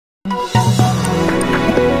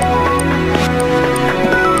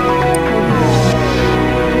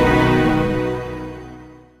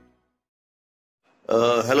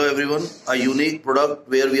a unique product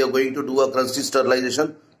where we are going to do a currency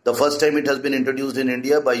sterilization. The first time it has been introduced in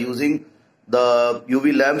India by using the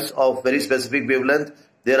UV lamps of very specific wavelength.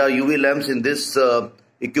 There are UV lamps in this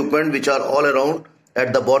equipment which are all around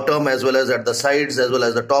at the bottom as well as at the sides as well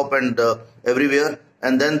as the top and everywhere.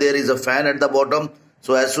 And then there is a fan at the bottom.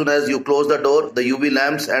 So as soon as you close the door, the UV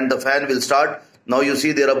lamps and the fan will start. Now you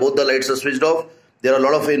see there are both the lights are switched off. There are a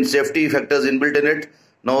lot of safety factors inbuilt in it.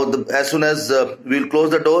 Now as soon as we will close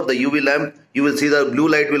the door, the UV lamp, you will see the blue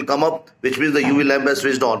light will come up, which means the UV lamp has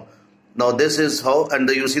switched on. Now this is how, and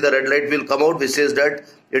you see the red light will come out, which says that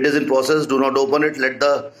it is in process. Do not open it. Let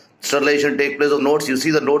the sterilization take place of nodes. You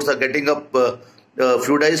see the nodes are getting up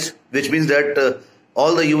fluidized, which means that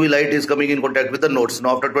all the UV light is coming in contact with the nodes.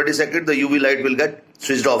 Now after 20 seconds, the UV light will get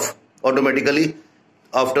switched off automatically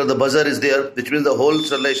after the buzzer is there, which means the whole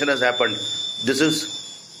sterilization has happened.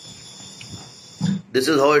 This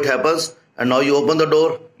is how it happens. And now you open the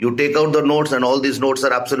door, you take out the nodes, and all these nodes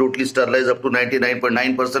are absolutely sterilized up to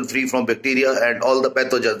 99.9% free from bacteria and all the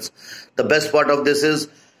pathogens. The best part of this is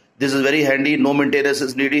very handy. No maintenance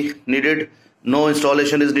is needed. No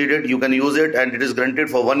installation is needed. You can use it and it is guaranteed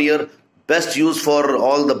for 1 year. Best use for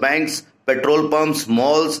all the banks, petrol pumps,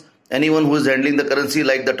 malls, anyone who is handling the currency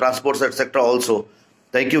like the transports, etc. also.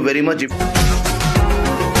 Thank you very much.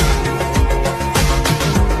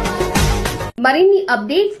 మరిన్ని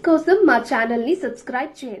updates కోసం మా channel ని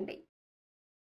subscribe చేయండి.